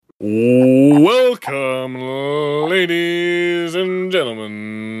Welcome, ladies and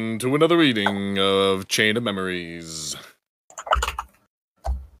gentlemen, to another reading of Chain of Memories.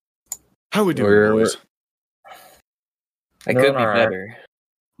 How we doing, boys? I could be better.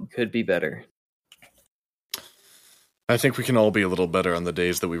 Could be better. I think we can all be a little better on the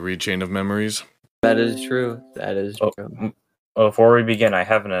days that we read Chain of Memories. That is true. That is true. Before we begin, I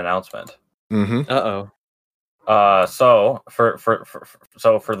have an announcement. Mm-hmm. Uh-oh. So for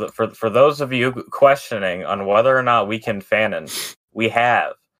those of you questioning on whether or not we can fanon, we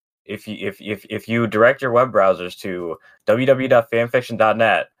have. If you direct your web browsers to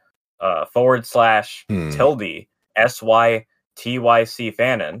www.fanfiction.net /tilde SYTYC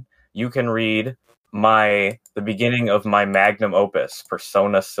fanon, you can read the beginning of my magnum opus,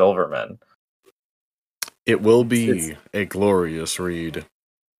 Persona Silverman. It will be a glorious read.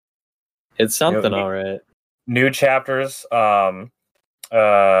 It's something, all right. New chapters will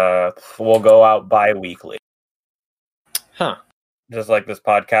go out bi-weekly. Huh. Just like this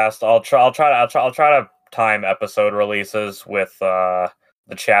podcast. I'll try to time episode releases with the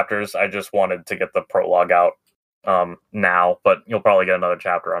chapters. I just wanted to get the prologue out now, but you'll probably get another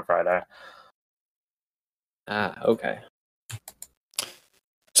chapter on Friday. Okay.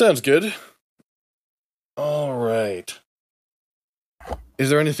 Sounds good. All right. Is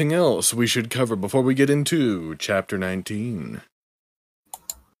there anything else we should cover before we get into Chapter 19?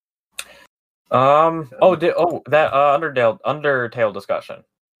 Undertale discussion.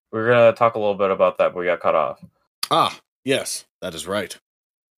 We were gonna talk a little bit about that, but we got cut off. Ah, yes, that is right.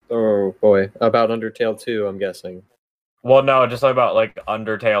 Oh boy, about Undertale 2, I'm guessing. Well, no, just about like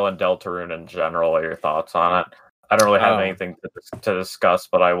Undertale and Deltarune in general. Are your thoughts on it? I don't really have anything to discuss,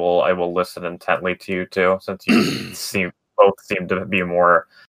 but I will listen intently to you two, since you both seem to be more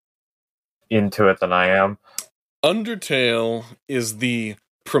into it than I am. Undertale is the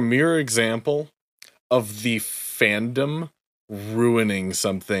premier example of the fandom ruining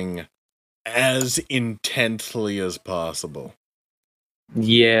something as intently as possible.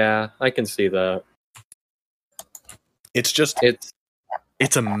 Yeah, I can see that. It's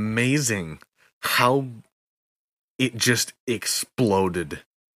amazing how it just exploded.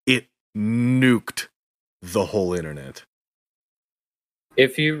 It nuked the whole internet.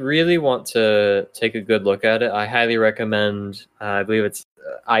 If you really want to take a good look at it, I highly recommend, I believe it's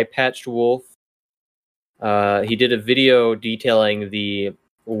Eye Patched Wolf. He did a video detailing the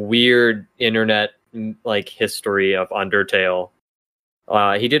weird internet history of Undertale.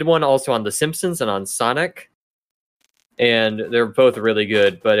 He did one also on The Simpsons and on Sonic. And they're both really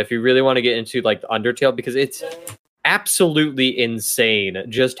good. But if you really want to get into the Undertale, because it's absolutely insane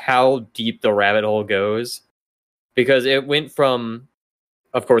just how deep the rabbit hole goes. Because it went from,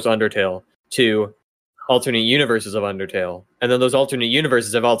 of course, Undertale to alternate universes of Undertale. And then those alternate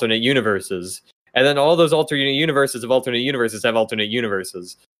universes have alternate universes. And then all those alternate universes of alternate universes have alternate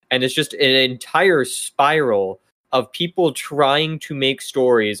universes. And it's just an entire spiral of people trying to make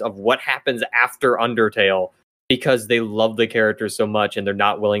stories of what happens after Undertale because they love the characters so much and they're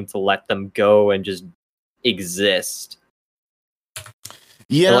not willing to let them go and just exist.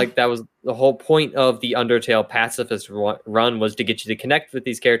 Yeah. And that was the whole point of the Undertale pacifist run, was to get you to connect with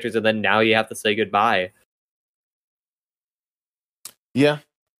these characters, and then now you have to say goodbye. Yeah.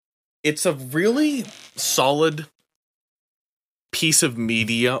 It's a really solid piece of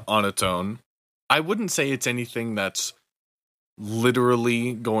media on its own. I wouldn't say it's anything that's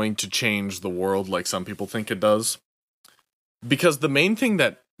literally going to change the world like some people think it does. Because the main thing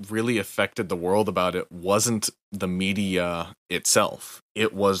that really affected the world about it wasn't the media itself.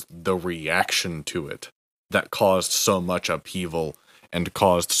 It was the reaction to it that caused so much upheaval and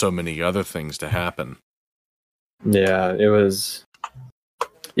caused so many other things to happen. Yeah, it was...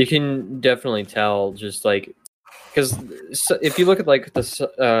 You can definitely tell, just because if you look at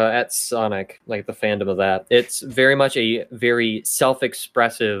at Sonic, the fandom of that, it's very much a very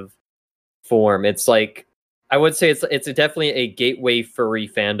self-expressive form. It's I would say it's definitely a gateway furry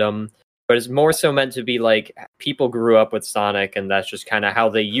fandom, but it's more so meant to be people grew up with Sonic, and that's just kind of how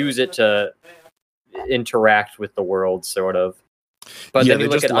they use it to interact with the world, sort of. But yeah, then you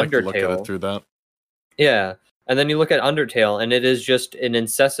look at Undertale. Look at it through that. Yeah. And then you look at Undertale, and it is just an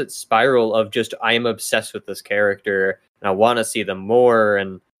incessant spiral of just, I am obsessed with this character, and I want to see them more,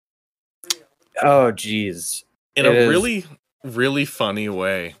 and... Oh, jeez. In a really, really funny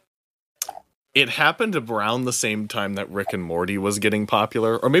way. It happened around the same time that Rick and Morty was getting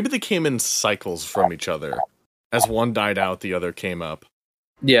popular, or maybe they came in cycles from each other. As one died out, the other came up.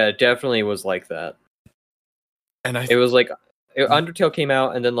 Yeah, it definitely was like that. And it was Undertale came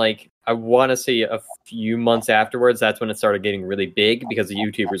out, and then like I want to say a few months afterwards, that's when it started getting really big because the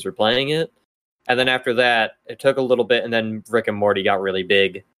YouTubers were playing it. And then after that, it took a little bit, and then Rick and Morty got really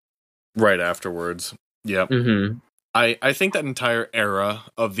big right afterwards. Yep. Mm-hmm. I think that entire era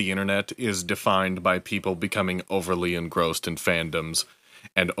of the internet is defined by people becoming overly engrossed in fandoms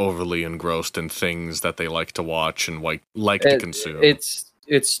and overly engrossed in things that they like to watch and like to consume. It's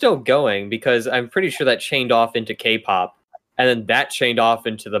still going because I'm pretty sure that chained off into K-pop, and then that chained off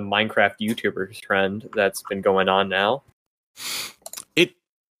into the Minecraft YouTubers trend that's been going on now.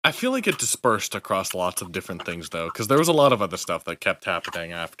 I feel like it dispersed across lots of different things, though, because there was a lot of other stuff that kept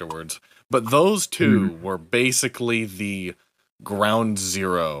happening afterwards. But those two were basically the ground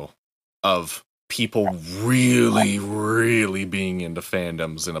zero of people really, really being into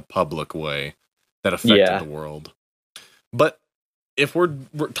fandoms in a public way that affected the world. But if we're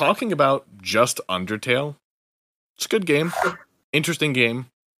talking about just Undertale, it's a good game. Interesting game.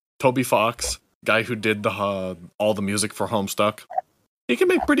 Toby Fox, guy who did all the music for Homestuck. He can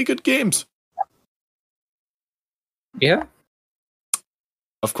make pretty good games. Yeah.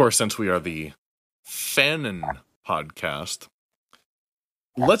 Of course, since we are the Fanon podcast,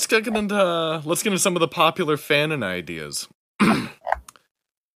 let's get into some of the popular Fanon ideas.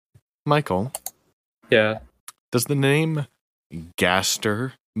 Michael. Yeah. Does the name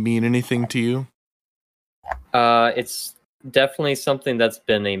Gaster mean anything to you? It's definitely something that's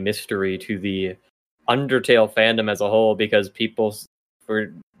been a mystery to the Undertale fandom as a whole, because people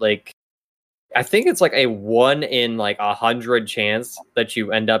were like, I think it's like a 1 in like 100 chance that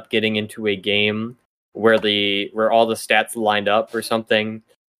you end up getting into a game where all the stats lined up or something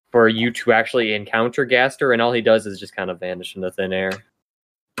for you to actually encounter Gaster, and all he does is just kind of vanish into thin air.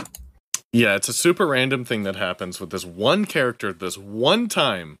 Yeah, it's a super random thing that happens with this one character this one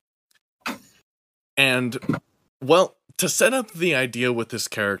time. And, well, to set up the idea with this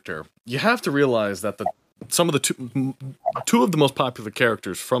character, you have to realize that some of the two of the most popular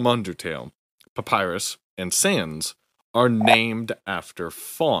characters from Undertale, Papyrus and Sans, are named after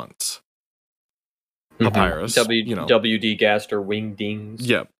fonts. Papyrus, WD Gaster Wingdings.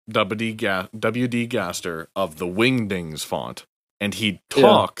 Yep, WD Gaster of the Wingdings font, and he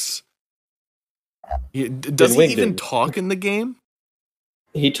talks. Yeah. Does he even talk in the game?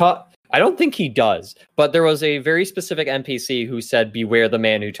 I don't think he does, but there was a very specific NPC who said, "Beware the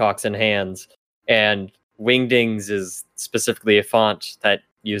man who talks in hands," and Wingdings is specifically a font that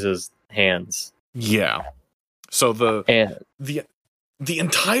uses hands. Yeah. So the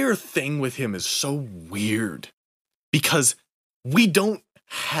entire thing with him is so weird because we don't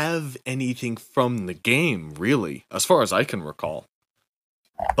have anything from the game, really, as far as I can recall.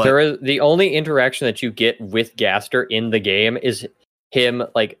 But the only interaction that you get with Gaster in the game is him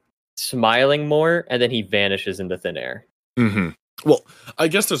like smiling more, and then he vanishes into thin air. Mm-hmm. Well, I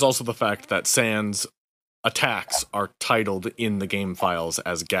guess there's also the fact that Sans attacks are titled in the game files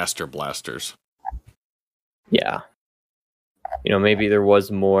as Gaster Blasters. Yeah. Maybe there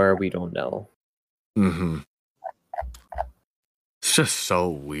was more, we don't know. Mm-hmm. It's just so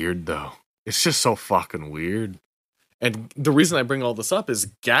weird, though. It's just so fucking weird. And the reason I bring all this up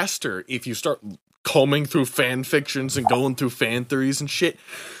is Gaster, if you start combing through fan fictions and going through fan theories and shit,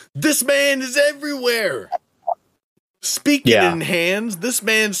 this man is everywhere. Speaking in hands, this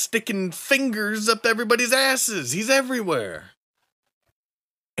man's sticking fingers up everybody's asses. He's everywhere.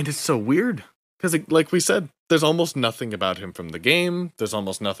 And it's so weird. Because, like we said, there's almost nothing about him from the game. There's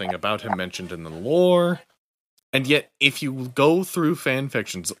almost nothing about him mentioned in the lore. And yet, if you go through fan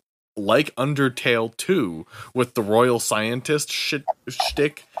fictions like Undertale 2 with the royal scientist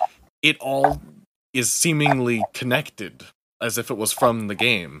shtick, it all is seemingly connected as if it was from the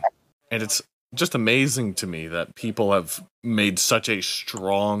game. And it's just amazing to me that people have made such a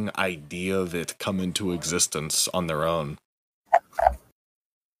strong idea of it come into existence on their own.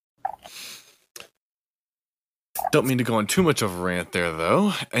 Don't mean to go on too much of a rant there,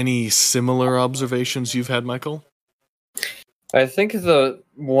 though. Any similar observations you've had, Michael? I think the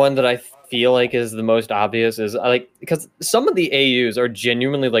one that I feel like is the most obvious is because some of the AUs are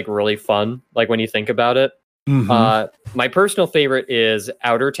genuinely like really fun, like when you think about it. Mm-hmm. My personal favorite is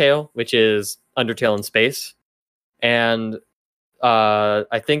Outer Tail, which is Undertale in space, and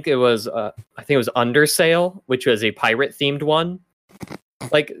I think it was Undersail, which was a pirate themed one.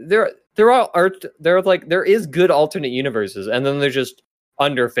 Like there is good alternate universes, and then there's just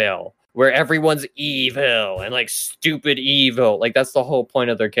Underfell, where everyone's evil and like stupid evil. Like that's the whole point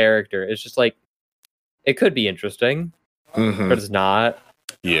of their character. It's just like it could be interesting, but it's not.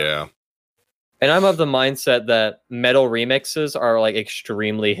 Yeah. And I'm of the mindset that metal remixes are like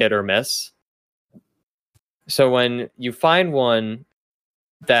extremely hit or miss. So when you find one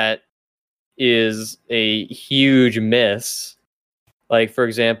that is a huge miss, like for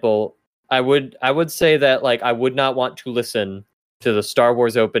example, I would say that like I would not want to listen to the Star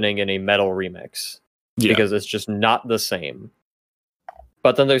Wars opening in a metal remix because it's just not the same.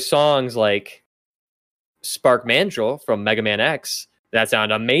 But then there's songs like Spark Mandrill from Mega Man X that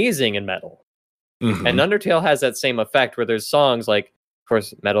sound amazing in metal. Mhm. And Undertale has that same effect where there's songs like, of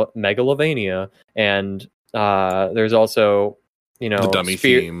course, Megalovania, and there's also, you know, the dummy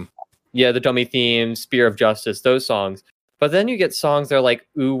theme. Yeah, the dummy theme, Spear of Justice, those songs. But then you get songs that are like,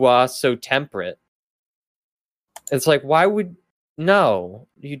 ooh, wah, so temperate. It's like, why would... No,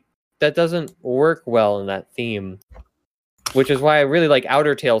 that doesn't work well in that theme. Which is why I really like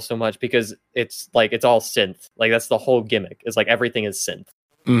Outer Tale so much, because it's like, it's all synth. Like, that's the whole gimmick. It's like, everything is synth.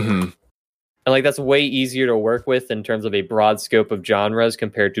 Mm-hmm. And like, that's way easier to work with in terms of a broad scope of genres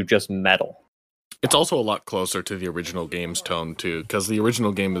compared to just metal. It's also a lot closer to the original game's tone, too, because the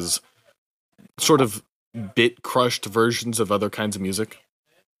original game is sort of bit-crushed versions of other kinds of music.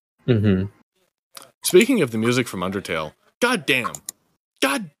 Mm-hmm. Speaking of the music from Undertale, god damn.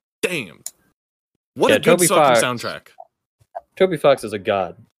 What Yeah, a good Toby fucking Fox. soundtrack. Toby Fox is a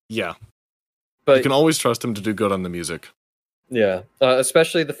god. Yeah. But You can always trust him to do good on the music. yeah,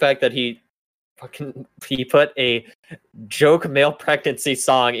 especially the fact that he put a joke male pregnancy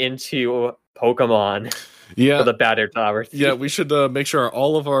song into Pokemon for Yeah. the Battle Tower. Yeah, we should make sure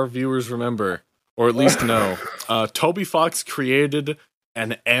all of our viewers remember, or at least know, Toby Fox created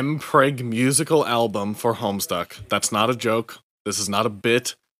an M-Preg musical album for Homestuck. That's not a joke. This is not a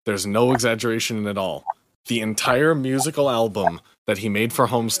bit. There's no exaggeration in it all. The entire musical album that he made for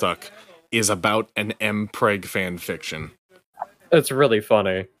Homestuck is about an M-Preg fan fiction. It's really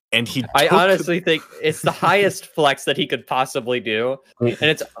funny. And he I took- honestly think it's the highest flex that he could possibly do, and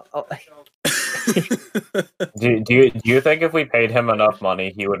it's Do you think if we paid him enough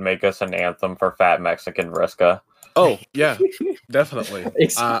money, he would make us an anthem for Fat Mexican Vriska? Oh, yeah, definitely.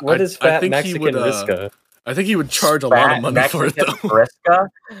 what is I Fat think Mexican he would, Vriska? I think he would charge a lot of money for it, though. Vriska?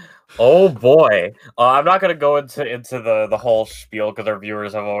 Oh boy, I'm not going to go into the whole spiel because our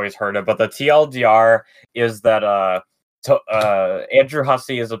viewers have always heard it, but the TLDR is that Andrew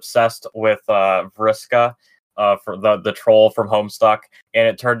Hussey is obsessed with Vriska, for the troll from Homestuck, and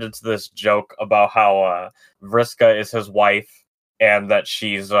it turned into this joke about how Vriska is his wife and that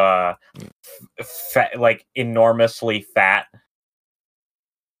she's fat, like enormously fat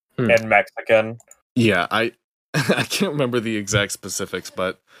and Mexican. Yeah, I can't remember the exact specifics,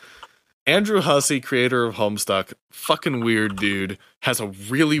 but Andrew Hussey, creator of Homestuck, fucking weird dude, has a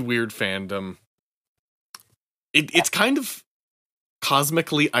really weird fandom. It's kind of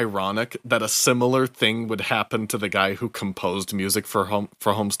cosmically ironic that a similar thing would happen to the guy who composed music for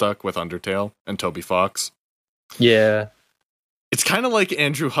Homestuck with Undertale and Toby Fox. Yeah. It's kind of like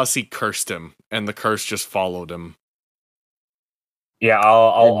Andrew Hussey cursed him, and the curse just followed him. Yeah,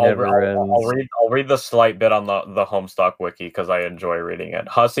 I'll read the slight bit on the Homestuck wiki because I enjoy reading it.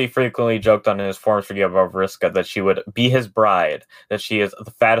 Hussey frequently joked on his forums for about Vriska that she would be his bride, that she is the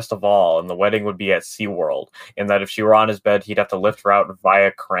fattest of all, and the wedding would be at SeaWorld, and that if she were on his bed, he'd have to lift her out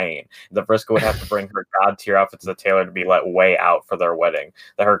via crane. That Vriska would have to bring her god tier outfits to the tailor to be let way out for their wedding.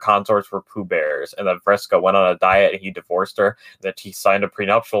 That her consorts were Pooh Bears, and that Vriska went on a diet and he divorced her. That he signed a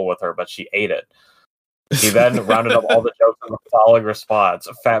prenuptial with her, but she ate it. He then rounded up all the jokes in the following response.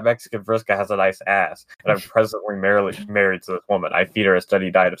 Fat Mexican Vriska has a nice ass, and I'm presently married to this woman. I feed her a steady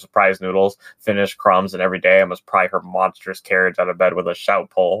diet of surprise noodles, Finnish crumbs, and every day I must pry her monstrous carriage out of bed with a shout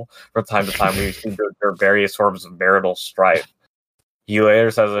pole. From time to time, we seem to endure various forms of marital strife. He later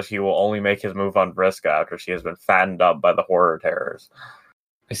says that he will only make his move on Vriska after she has been fattened up by the horror terrors.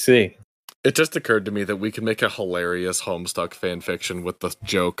 I see. It just occurred to me that we could make a hilarious Homestuck fanfiction with the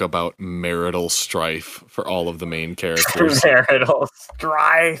joke about marital strife for all of the main characters. Marital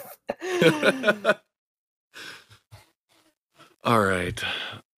strife! All right.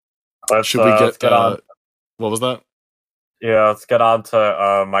 Should we get on? What was that? Yeah, let's get on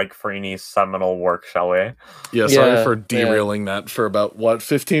to Mike Freeney's seminal work, shall we? Yeah, sorry for derailing that for about,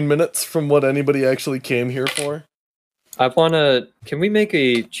 15 minutes from what anybody actually came here for? Can we make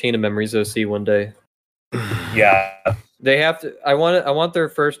a Chain of Memories OC one day? Yeah. They have to. I want their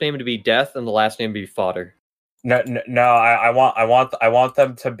first name to be Death and the last name to be Fodder. No. I want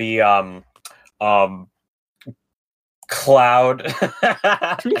them to be Cloud. Cloud.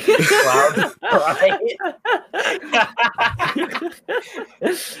 Right?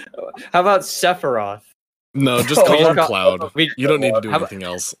 How about Sephiroth? No, just call him Cloud. You don't need to do How anything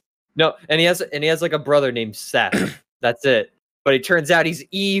else. No, and he has like a brother named Seth. That's it. but it turns out he's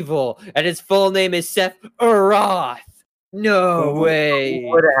evil, and his full name is Seth Uroth. No way.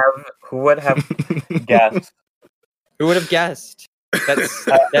 Who would have guessed? Who would have guessed? That's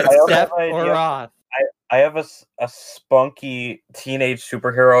Seth Uroth. I have a spunky teenage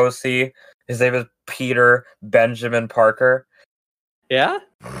superhero OC. His name is Peter Benjamin Parker. Yeah?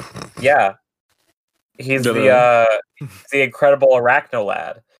 Yeah. He's the incredible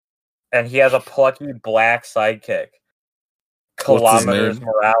Arachnolad. And he has a plucky black sidekick. Kilometers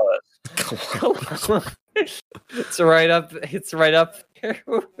Morales. It's right up there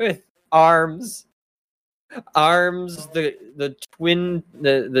with Arms. Arms, the twin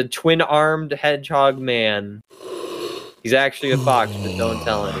armed hedgehog man. He's actually a fox, but don't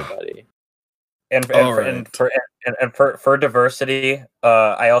tell anybody. And for diversity,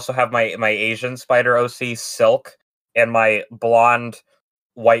 I also have my Asian spider OC Silk and my blonde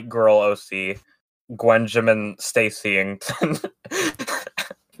white girl OC Gwenjamin Stacyington.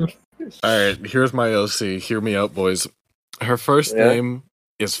 All right, here's my OC. Hear me out, boys. Her first name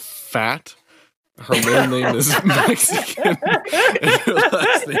is Fat. Her middle name is Mexican. And her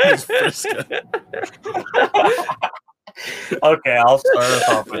last name is Friska. Okay, I'll start us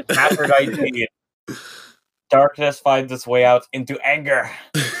off with chapter 19. Darkness finds its way out into anger.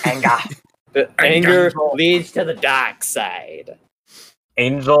 Anger leads to the dark side.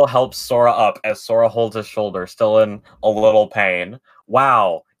 Angel helps Sora up as Sora holds his shoulder, still in a little pain.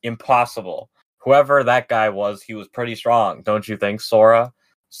 Wow, impossible. Whoever that guy was, he was pretty strong, don't you think, Sora?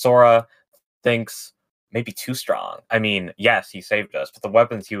 Sora thinks maybe too strong. I mean, yes, he saved us, but the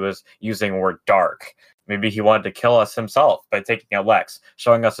weapons he was using were dark. Maybe he wanted to kill us himself by taking out Lex,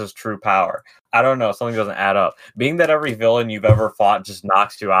 showing us his true power. I don't know, something doesn't add up. Being that every villain you've ever fought just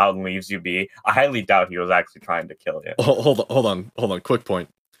knocks you out and leaves you be, I highly doubt he was actually trying to kill you. Hold on, quick point.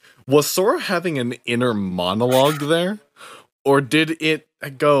 Was Sora having an inner monologue there? Or did it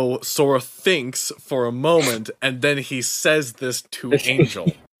go, Sora thinks for a moment, and then he says this to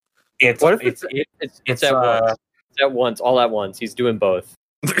Angel? It's at once? It's at once, all at once. He's doing both.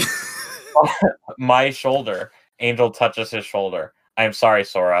 My shoulder. Angel touches his shoulder. I'm sorry,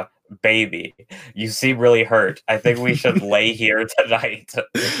 Sora. Baby, you seem really hurt. I think we should lay here tonight.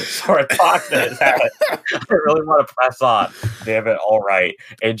 Sora talks to his head. I really want to press on. Damn it, all right.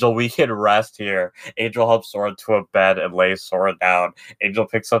 Angel, we can rest here. Angel helps Sora to a bed and lays Sora down. Angel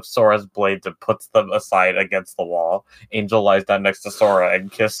picks up Sora's blades and puts them aside against the wall. Angel lies down next to Sora and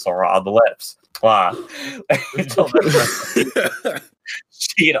kisses Sora on the lips. Angel then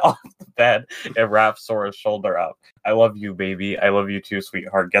sheet off the bed and wraps Sora's shoulder up. I love you, baby. I love you too,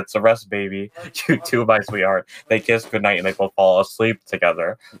 sweetheart. Get some rest, baby. You too, my sweetheart. They kiss goodnight and they both fall asleep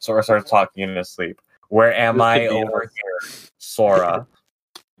together. Sora starts talking in his sleep. Where am I? Over here, Sora.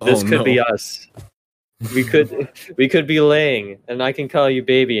 This could be us. We could be laying, and I can call you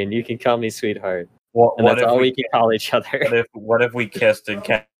baby, and you can call me sweetheart. And that's all we can call each other. What if we kissed and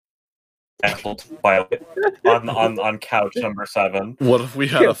on couch number 7? What if we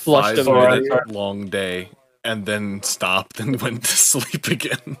had a 5-minute long day and then stopped and went to sleep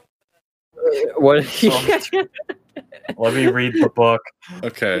again? What? Let me read the book.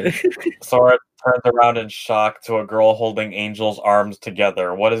 Okay. Sora turns around in shock to a girl holding Angel's arms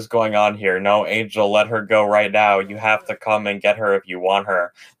together. What is going on here? No, Angel, let her go right now. You have to come and get her if you want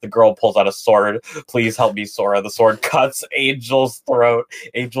her. The girl pulls out a sword. Please help me, Sora. The sword cuts Angel's throat.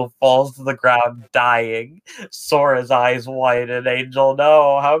 Angel falls to the ground, dying. Sora's eyes widen. Angel,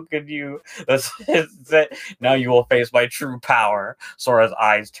 no, how could you? This is it. Now you will face my true power. Sora's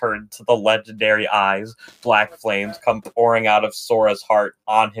eyes turn to the legendary eyes. Black flames come pouring out of Sora's heart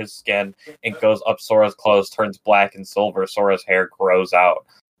on his skin and goes up Sora's clothes, turns black and silver. Sora's hair grows out.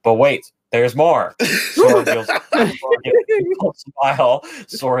 But wait, there's more. Sora feels a smile.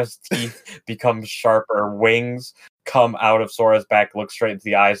 Sora's teeth become sharper. Wings come out of Sora's back, look straight into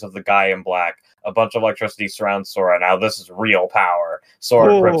the eyes of the guy in black. A bunch of electricity surrounds Sora. Now this is real power.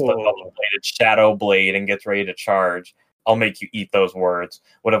 Sora grips the double-bladed shadow blade and gets ready to charge. I'll make you eat those words.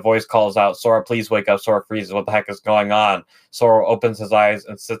 When a voice calls out, Sora, please wake up. Sora freezes. What the heck is going on? Sora opens his eyes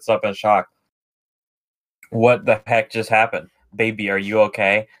and sits up in shock. What the heck just happened? Baby, are you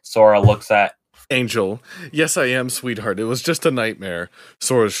okay? Sora looks at Angel. Yes, I am, sweetheart. It was just a nightmare.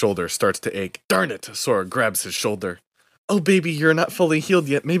 Sora's shoulder starts to ache. Darn it! Sora grabs his shoulder. Oh, baby, you're not fully healed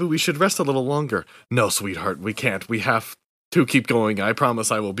yet. Maybe we should rest a little longer. No, sweetheart, we can't. We have to keep going. I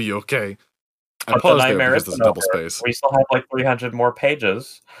promise I will be okay. I paused there because there's a double space. We still have like 300 more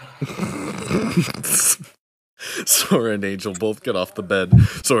pages. Sora and Angel both get off the bed.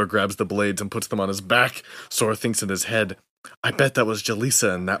 Sora grabs the blades and puts them on his back. Sora thinks in his head, I bet that was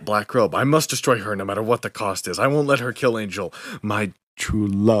Jaleesa in that black robe. I must destroy her no matter what the cost is. I won't let her kill Angel, my true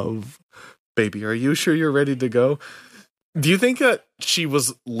love. Baby, are you sure you're ready to go? Do you think that she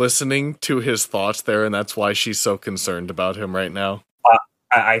was listening to his thoughts there, and that's why she's so concerned about him right now?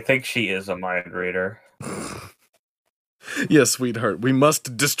 I think she is a mind reader. Yes, sweetheart, we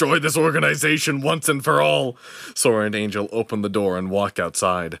must destroy this organization once and for all. Sora and Angel open the door and walk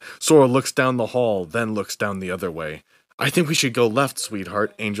outside. Sora looks down the hall, then looks down the other way. I think we should go left,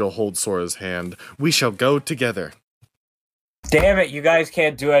 sweetheart. Angel holds Sora's hand. We shall go together. Damn it, you guys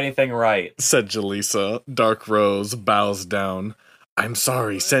can't do anything right, said Jaleesa. Dark Rose bows down. I'm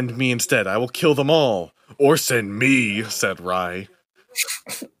sorry, send me instead. I will kill them all. Or send me, said Rai.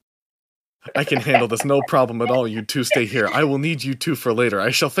 I can handle this, no problem at all. You two stay here. I will need you two for later.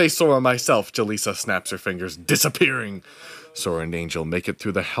 I shall face Sora myself. Jaleesa snaps her fingers, disappearing. Sora and Angel make it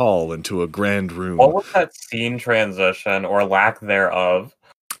through the hall into a grand room. What was that scene transition, or lack thereof?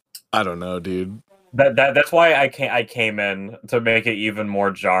 I don't know, dude. That's why I came in to make it even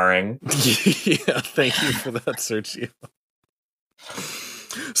more jarring. Yeah, thank you for that, Sergio.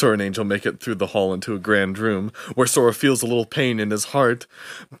 Sora and Angel make it through the hall into a grand room, where Sora feels a little pain in his heart.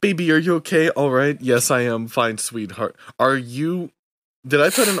 Baby, are you okay? All right. Yes, I am fine, sweetheart. Are you... Did I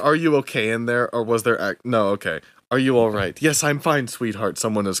put an "are you okay" in there, or was there... No, okay. Are you all right? Yes, I'm fine, sweetheart.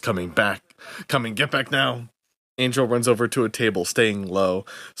 Someone is coming back. Coming, get back now. Angel runs over to a table, staying low.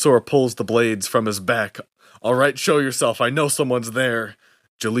 Sora pulls the blades from his back. All right, show yourself. I know someone's there.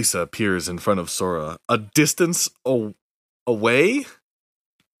 Jaleesa appears in front of Sora. A distance away?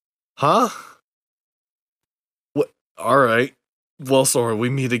 Huh? What? All right. Well, Sora, we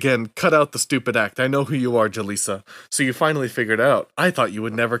meet again. Cut out the stupid act. I know who you are, Jaleesa. So you finally figured out. I thought you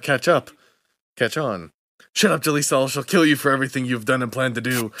would never catch on. Shut up, Jaleesa. I shall kill you for everything you've done and planned to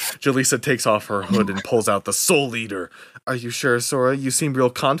do. Jaleesa takes off her hood and pulls out the Soul Eater. Are you sure, Sora? You seem real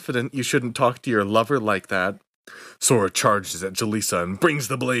confident. You shouldn't talk to your lover like that. Sora charges at Jaleesa and brings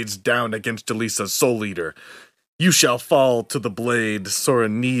the blades down against Jaleesa's Soul Eater. You shall fall to the blade. Sora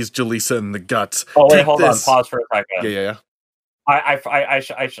knees Jaleesa in the guts. Oh, wait, hold on. Pause for a second. Yeah.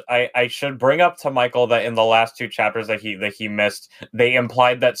 I should bring up to Michael that in the last two chapters that he missed, they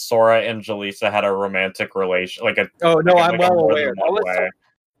implied that Sora and Jaleesa had a romantic relation. I'm well aware.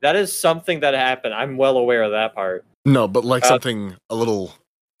 That is something that happened. I'm well aware of that part. No, but something a little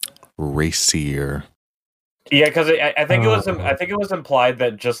racier. Yeah, because I think it was implied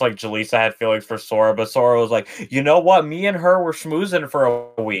that just like Jaleesa had feelings for Sora, but Sora was like, you know what? Me and her were schmoozing for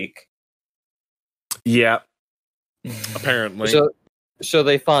a week. Yeah. Apparently. So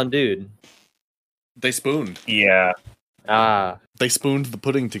they fondued. They spooned. Yeah. They spooned the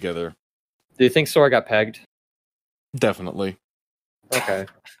pudding together. Do you think Sora got pegged? Definitely. Okay.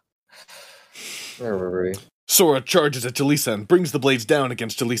 Where were we? Sora charges at Jaleesa and brings the blades down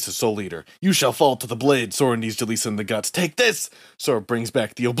against Jaleesa's Soul Eater. You shall fall to the blade. Sora knees Jaleesa in the guts. Take this! Sora brings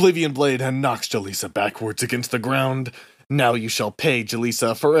back the Oblivion Blade and knocks Jaleesa backwards against the ground. Now you shall pay,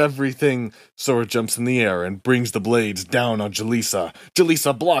 Jaleesa, for everything. Sora jumps in the air and brings the blades down on Jaleesa.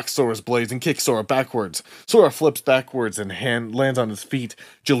 Jaleesa blocks Sora's blades and kicks Sora backwards. Sora flips backwards and lands on his feet.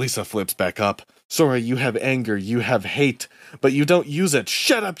 Jaleesa flips back up. Sora, you have anger, you have hate, but you don't use it.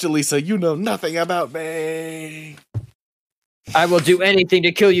 Shut up, Jaleesa, you know nothing about me. I will do anything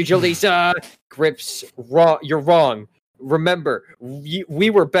to kill you, Jaleesa. Grips, you're wrong. Remember, we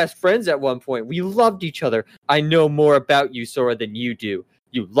were best friends at one point. We loved each other. I know more about you, Sora, than you do.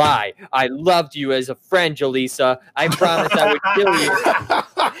 You lie. I loved you as a friend, Jaleesa. I promised I would kill you.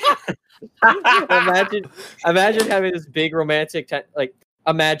 Imagine having this big romantic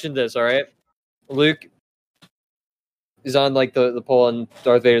imagine this, all right? Luke is on the pole, and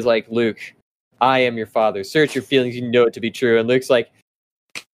Darth Vader's like, Luke, I am your father. Search your feelings, you know it to be true. And Luke's like,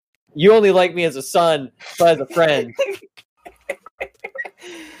 you only like me as a son, but as a friend.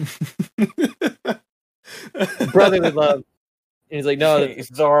 Brotherly love. And he's like, no.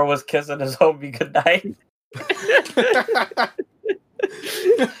 Zora was kissing his homie goodnight.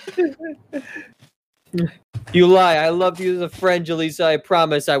 You lie. I loved you as a friend, Jaleesa. I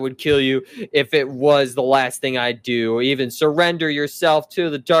promise I would kill you if it was the last thing I'd do, or even surrender yourself to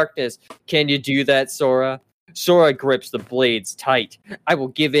the darkness. Can you do that, Sora? Sora grips the blades tight. I will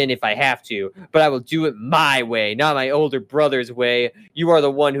give in if I have to, but I will do it my way, not my older brother's way. You are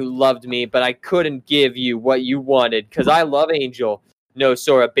the one who loved me, but I couldn't give you what you wanted, because I love Angel. No,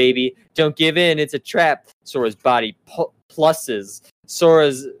 Sora, baby. Don't give in. It's a trap. Sora's body pulses.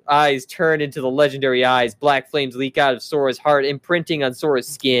 Sora's eyes turn into the legendary eyes. Black flames leak out of Sora's heart, imprinting on Sora's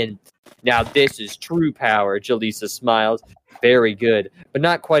skin. Now this is true power, Jaleesa smiles. Very good, but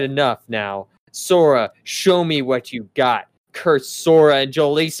not quite enough now. Sora, show me what you got. Cursed Sora and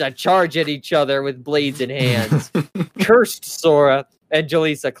Jaleesa charge at each other with blades in hands. Cursed Sora and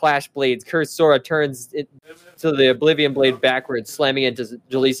Jaleesa clash blades. Cursed Sora turns to the Oblivion Blade backwards, slamming into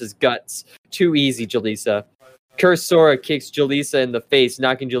Jaleesa's guts. Too easy, Jaleesa. Cursed Sora kicks Jaleesa in the face,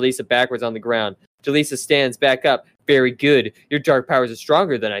 knocking Jaleesa backwards on the ground. Jaleesa stands back up. Very good. Your dark powers are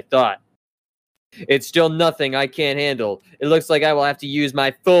stronger than I thought. It's still nothing I can't handle. It looks like I will have to use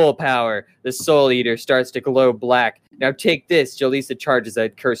my full power. The Soul Eater starts to glow black. Now take this. Jaleesa charges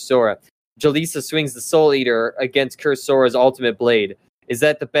at Cursed Sora. Jaleesa swings the Soul Eater against Cursed Sora's ultimate blade. Is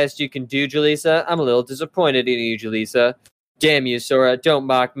that the best you can do, Jaleesa? I'm a little disappointed in you, Jaleesa. Damn you, Sora. Don't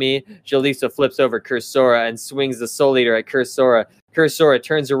mock me. Jaleesa flips over Cursed Sora and swings the Soul Eater at Cursed Sora. Cursed Sora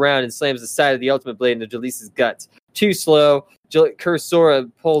turns around and slams the side of the ultimate blade into Jaleesa's guts. Too slow. Cursed Sora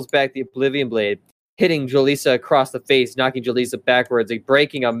pulls back the Oblivion Blade, hitting Jaleesa across the face, knocking Jaleesa backwards,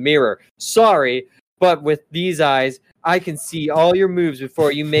 breaking a mirror. Sorry, but with these eyes, I can see all your moves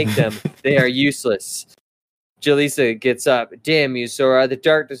before you make them. They are useless. Jaleesa gets up. Damn you, Sora. The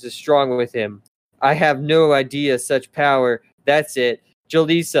darkness is strong with him. I have no idea such power. That's it.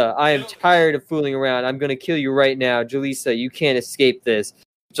 Jaleesa, I am tired of fooling around. I'm going to kill you right now. Jaleesa, you can't escape this.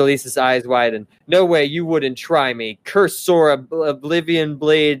 Jaleesa's eyes widen. No way, you wouldn't try me. Cursed Sora, Oblivion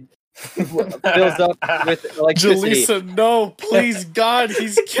Blade fills up with electricity. Jaleesa, no, please, God,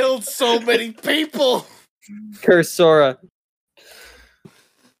 he's killed so many people. Cursed Sora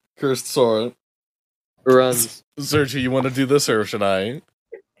runs. Sergio, you want to do this or should I?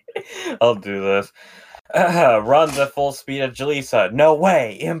 I'll do this. Runs at full speed at Jaleesa. No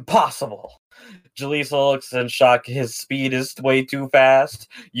way, impossible. Jaleesa looks in shock. His speed is way too fast.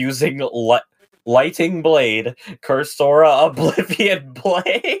 Using Lighting Blade, Cursed Sora, Oblivion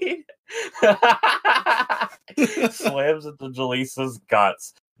Blade. Slams into Jaleesa's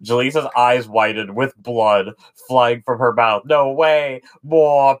guts. Jaleesa's eyes widen with blood flying from her mouth. No way!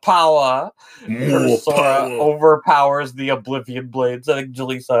 More power! Cursed Sora overpowers the Oblivion Blade, sending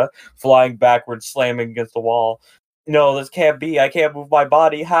Jaleesa flying backwards, slamming against the wall. No, this can't be. I can't move my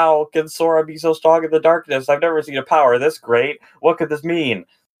body. How can Sora be so strong in the darkness? I've never seen a power this great. What could this mean?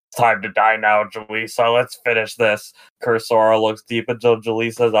 It's time to die now, Jaleesa. Let's finish this. Cursed Sora looks deep into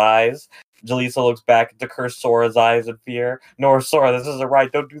Jaleesa's eyes. Jaleesa looks back into Cursed Sora's eyes in fear. No, Sora, this isn't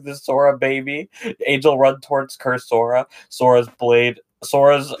right. Don't do this, Sora, baby. Angel runs towards Cursed Sora. Sora's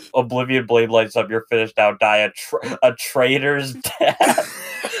Oblivion Blade lights up. You're finished now. Die a traitor's death.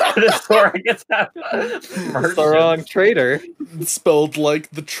 Sora gets out. It's the wrong traitor. It's spelled like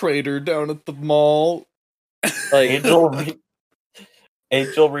the traitor down at the mall. Like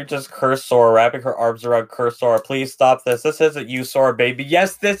Angel reaches Cursed Sora, wrapping her arms around Cursed Sora. Please stop this. This isn't you, Sora, baby.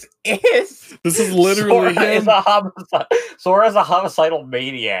 Yes, this is. This is literally him. Sora is a homicidal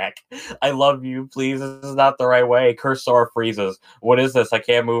maniac. I love you. Please, this is not the right way. Cursed Sora freezes. What is this? I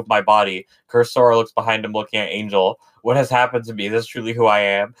can't move my body. Cursed Sora looks behind him, looking at Angel. What has happened to me? Is this truly who I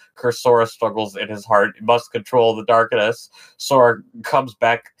am? Cursed Sora struggles in his heart. He must control the darkness. Sora comes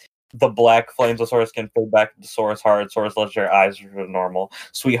back. The black flames of Sora's skin fade back into Sora's heart. Sora's legendary eyes return to normal.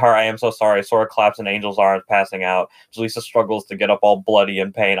 Sweetheart, I am so sorry. Sora claps in Angel's arms, passing out. Jaleesa struggles to get up all bloody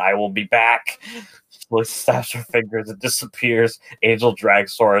in pain. I will be back. Jaleesa snaps her fingers and disappears. Angel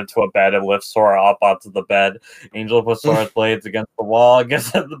drags Sora into a bed and lifts Sora up onto the bed. Angel puts Sora's blades against the wall,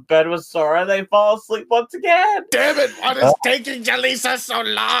 gets in the bed with Sora, and they fall asleep once again. Damn it, what is taking Jaleesa so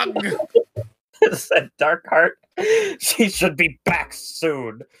long? Said Darkheart. She should be back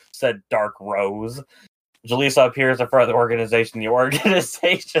soon, said Dark Rose. Jaleesa appears in front of the organization. The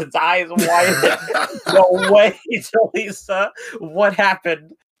organization's eyes widen. No way, Jaleesa. What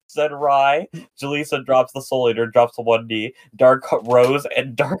happened? Said Rai. Jaleesa drops the Soul Eater, drops to one knee. Dark Rose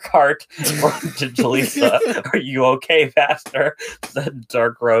and Darkheart run to Jaleesa. Are you okay, Master? Said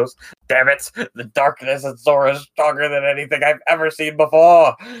Dark Rose. Damn it! The darkness in Sora is stronger than anything I've ever seen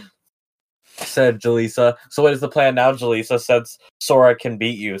before. Said Jaleesa. So what is the plan now, Jaleesa? Since Sora can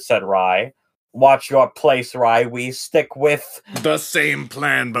beat you, said Rai. Watch your place, Rai. We stick with the same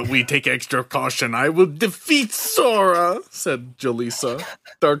plan, but we take extra caution. I will defeat Sora, said Jaleesa.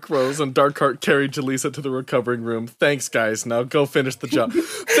 Dark Rose and Darkheart carried Jaleesa to the recovering room. Thanks, guys. Now go finish the job.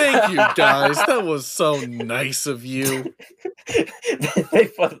 Thank you, guys. That was so nice of you.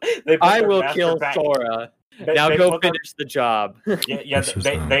 I will kill Sora. Now go finish the job.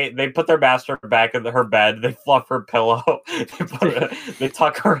 They put their master back in her bed. They fluff her pillow. They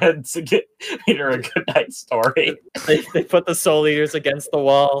tuck her in to get her a good night story. They put the Soul Eaters against the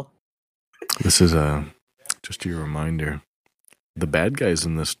wall. This is just your reminder. The bad guys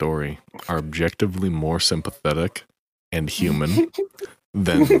in this story are objectively more sympathetic and human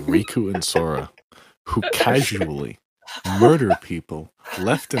than Riku and Sora, who casually murder people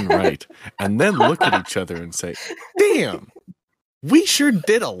left and right, and then look at each other and say, damn, we sure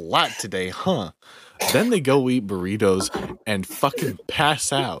did a lot today, huh? Then they go eat burritos and fucking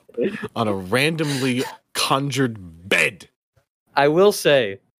pass out on a randomly conjured bed. I will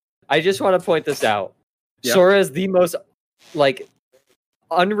say, I just want to point this out. Yep. Sora is the most, like,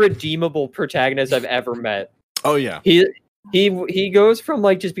 unredeemable protagonist I've ever met. Oh, yeah. He goes from,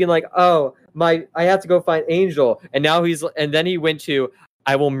 like, just being like, oh, I have to go find Angel, and then he went to,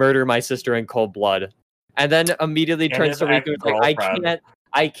 I will murder my sister in cold blood. And then immediately turns to Riku and is like,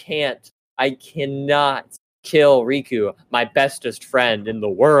 I cannot kill Riku, my bestest friend in the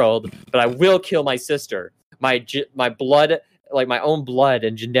world, but I will kill my sister. My blood, like my own blood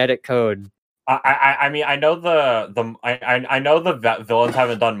and genetic code. I mean, I know I know the villains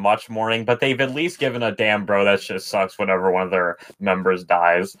haven't done much mourning, but they've at least given a damn, bro. That shit sucks whenever one of their members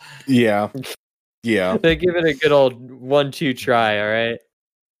dies. Yeah. They give it a good old 1-2 try. All right.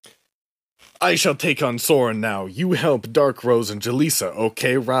 I shall take on Sora now. You help Dark Rose and Jaleesa,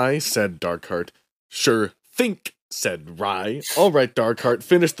 okay, Rai? Said Darkheart. Sure think, said Rai. All right, Darkheart,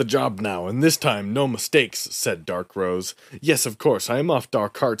 finish the job now, and this time no mistakes, said Dark Rose. Yes, of course, I am off.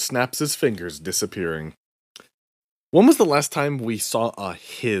 Darkheart snaps his fingers, disappearing. When was the last time we saw a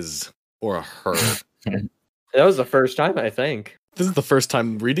his or a her? That was the first time, I think. This is the first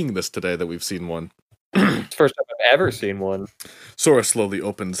time reading this today that we've seen one. It's the first time I've ever seen one. Sora slowly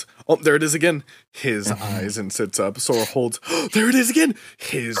opens. Oh, there it is again. His eyes and sits up. Sora holds. Oh, there it is again.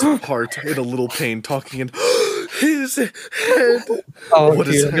 His heart in a little pain, talking in his head. Oh, what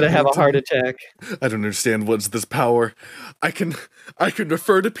dude, I'm gonna have a heart attack. I don't understand. What's this power? I can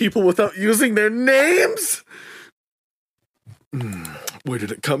refer to people without using their names. Where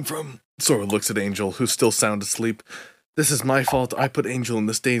did it come from? Sora looks at Angel, who's still sound asleep. This is my fault. I put Angel in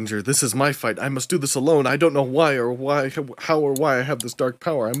this danger. This is my fight. I must do this alone. I don't know how or why I have this dark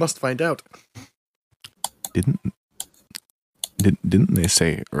power. I must find out. Didn't they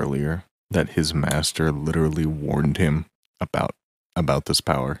say earlier that his master literally warned him about this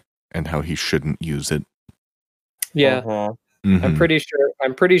power and how he shouldn't use it? Yeah. Mm-hmm.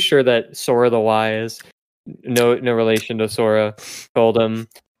 I'm pretty sure that Sora the Wise, no relation to Sora, told him,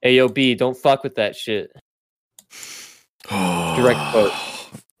 "Ayo, don't fuck with that shit." Direct quote.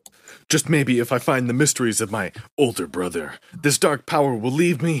 Just maybe if I find the mysteries of my older brother, this dark power will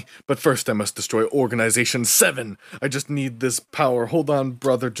leave me, but first I must destroy Organization 7. I just need this power. Hold on,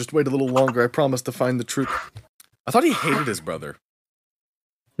 brother. Just wait a little longer. I promise to find the truth. I thought he hated his brother.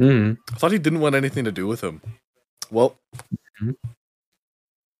 I thought he didn't want anything to do with him. Well,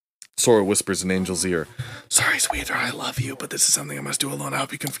 Sora whispers in Angel's ear, "Sorry, sweetheart, I love you, but this is something I must do alone. I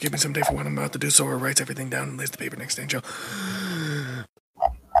hope you can forgive me someday for what I'm about to do." Sora writes everything down and lays the paper next to Angel.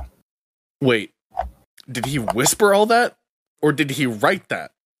 Wait, did he whisper all that? Or did he write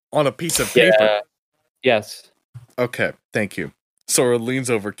that on a piece of paper? Yeah. Yes. Okay, thank you. Sora leans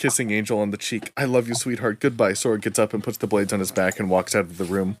over, kissing Angel on the cheek. "I love you, sweetheart. Goodbye." Sora gets up and puts the blades on his back and walks out of the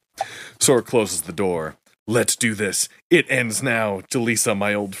room. Sora closes the door. "Let's do this. It ends now. Jaleesa,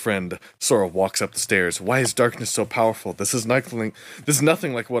 my old friend." Sora walks up the stairs. "Why is darkness so powerful? This is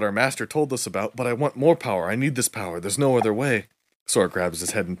nothing like what our master told us about, but I want more power. I need this power. There's no other way." Sora grabs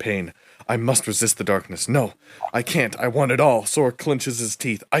his head in pain. "I must resist the darkness. No, I can't. I want it all." Sora clenches his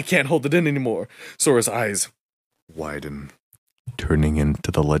teeth. "I can't hold it in anymore." Sora's eyes widen, turning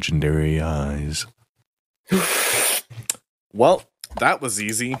into the legendary eyes. Well, that was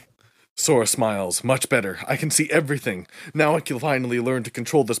easy. Sora smiles. "Much better. I can see everything. Now I can finally learn to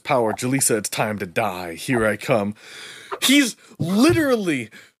control this power. Jaleesa, it's time to die. Here I come." He's literally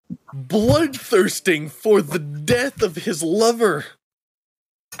bloodthirsting for the death of his lover.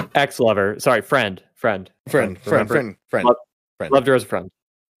 Ex-lover. Sorry, friend. Friend. Loved her as a friend.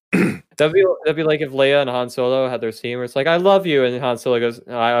 That'd be like if Leia and Han Solo had their scene where it's like, "I love you," and Han Solo goes,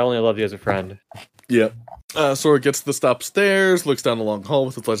 "I only love you as a friend." Yeah. Sora gets to the stop stairs, looks down the long hall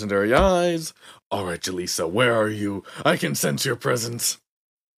with his legendary eyes. "All right, Jaleesa, where are you? I can sense your presence."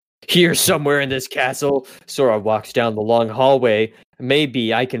 "Here, somewhere in this castle." Sora walks down the long hallway.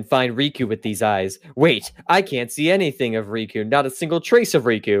 "Maybe I can find Riku with these eyes. Wait, I can't see anything of Riku. Not a single trace of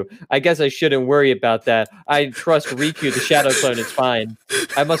Riku. I guess I shouldn't worry about that. I trust Riku, the Shadow Clone, is fine.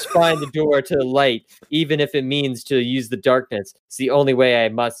 I must find the door to the light, even if it means to use the darkness. It's the only way. I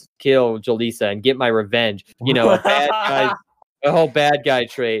must kill Jaleesa and get my revenge. You know, a whole bad guy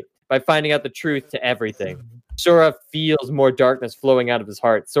trait by finding out the truth to everything." Sora feels more darkness flowing out of his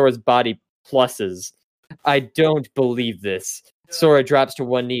heart. Sora's body pulses. "I don't believe this." Sora drops to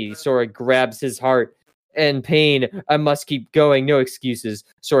one knee. Sora grabs his heart in pain. "I must keep going. No excuses."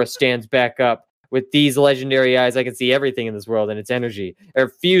 Sora stands back up. With these legendary eyes, I can see everything in this world and its energy. I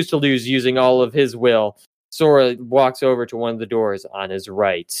refuse to lose using all of his will. Sora walks over to one of the doors on his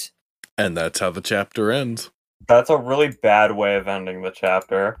right. And that's how the chapter ends. That's a really bad way of ending the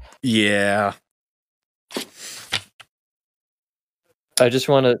chapter. Yeah. I just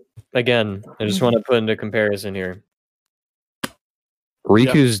want to put into comparison here.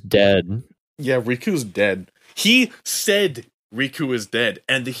 Riku's dead. Yeah, Riku's dead. He said Riku is dead,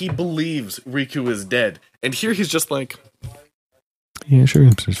 and he believes Riku is dead. And here he's just like, yeah, sure,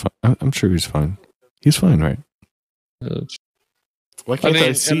 he's fine. I'm sure he's fine. He's fine, right? why can't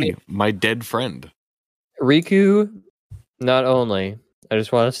I see my dead friend? Riku, not only, I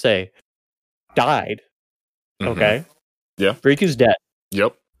just want to say, died. Mhm. Okay? Yeah. Riku's dead.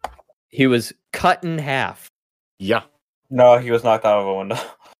 Yep. He was cut in half. Yeah. No, he was knocked out of a window.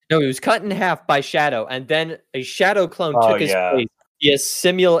 No, he was cut in half by Shadow, and then a Shadow clone Oh, took his yeah. place. He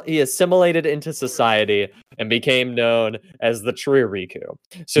assimilated into society and became known as the True Riku.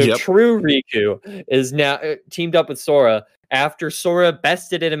 So Yep. True Riku is now teamed up with Sora after Sora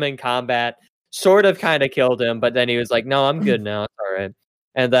bested him in combat, sort of kind of killed him, but then he was like, no, I'm good now. It's all right.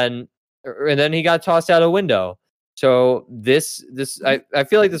 And then he got tossed out a window. So I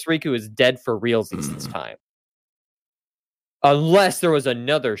feel like this Riku is dead for realsies this time. Unless there was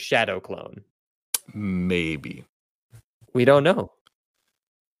another Shadow clone. Maybe. We don't know.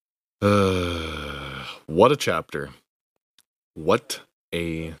 What a chapter. What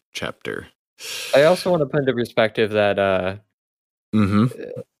a chapter. I also want to put into perspective that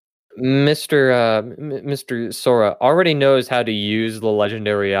Mr. Sora already knows how to use the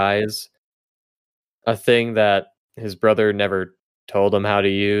legendary eyes, a thing that his brother never told him how to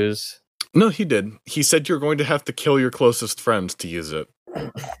use. No, he did. He said you're going to have to kill your closest friends to use it.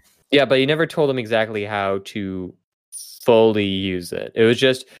 Yeah, but he never told him exactly how to fully use it. It was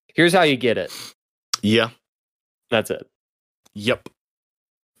just, here's how you get it. Yeah. That's it. Yep.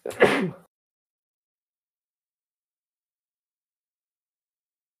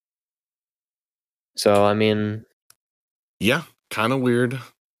 So, I mean... Yeah, kind of weird.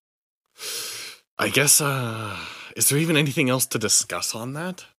 I guess, is there even anything else to discuss on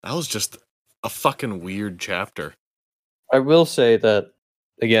that? That was just a fucking weird chapter. I will say that,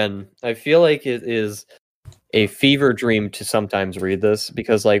 again, I feel like it is a fever dream to sometimes read this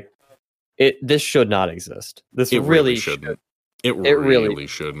because, like, this should not exist. This It really shouldn't. should. It really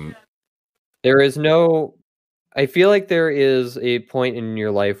shouldn't. There is no... I feel like there is a point in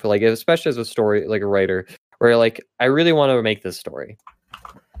your life, like, especially as a story, like a writer, where, like, I really want to make this story.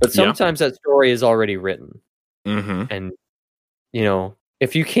 But sometimes that story is already written. Mm-hmm. And, you know,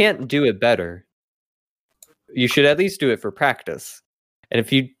 if you can't do it better, you should at least do it for practice. And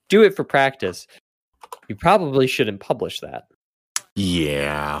if you do it for practice, you probably shouldn't publish that.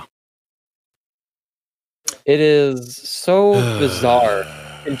 Yeah. It is so bizarre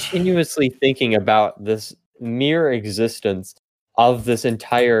continuously thinking about this mere existence of this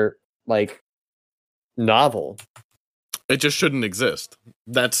entire, like, novel. It just shouldn't exist.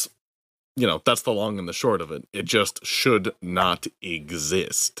 That's the long and the short of it. It just should not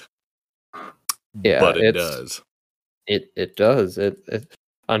exist. Yeah, but it does. It does. It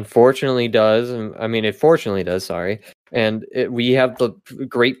unfortunately does. I mean, it fortunately does. Sorry, and we have the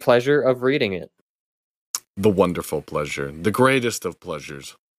great pleasure of reading it. The wonderful pleasure, the greatest of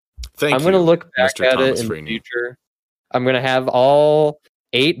pleasures. Thank you. I'm going to look back Mr. at Thomas it in Freeney. the future. I'm going to have all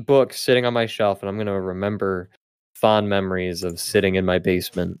 8 books sitting on my shelf, and I'm going to remember fond memories of sitting in my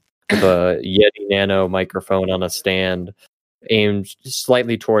basement with a Yeti Nano microphone on a stand aimed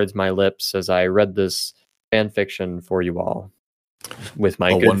slightly towards my lips as I read this fan fiction for you all with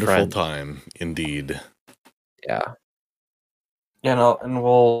my good wonderful friend. time indeed. Yeah. You know, and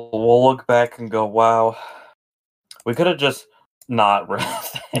we'll look back and go, wow, we could have just not read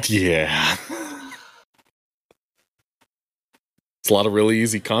that. Yeah. It's a lot of really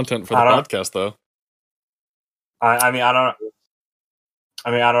easy content for the podcast, though. I mean, I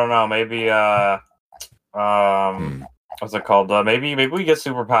don't know. Maybe, what's it called? Maybe we get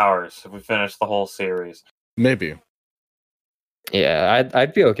superpowers if we finish the whole series. Maybe. Yeah,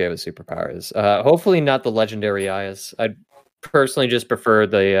 I'd be okay with superpowers. Hopefully not the legendary eyes. I'd personally just prefer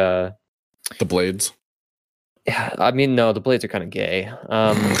the blades. Yeah, I mean, no, the blades are kind of gay.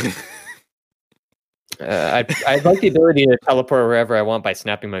 I'd like the ability to teleport wherever I want by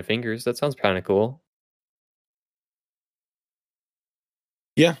snapping my fingers. That sounds kind of cool.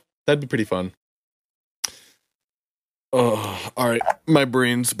 Yeah, that'd be pretty fun. Oh, all right. My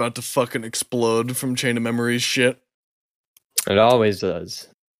brain's about to fucking explode from Chain of Memories shit. It always does.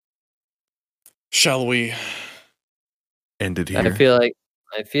 Shall we end it here? I feel like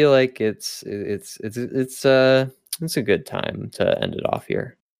I feel like it's a good time to end it off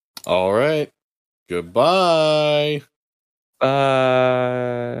here. All right. Goodbye.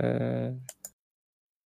 Bye.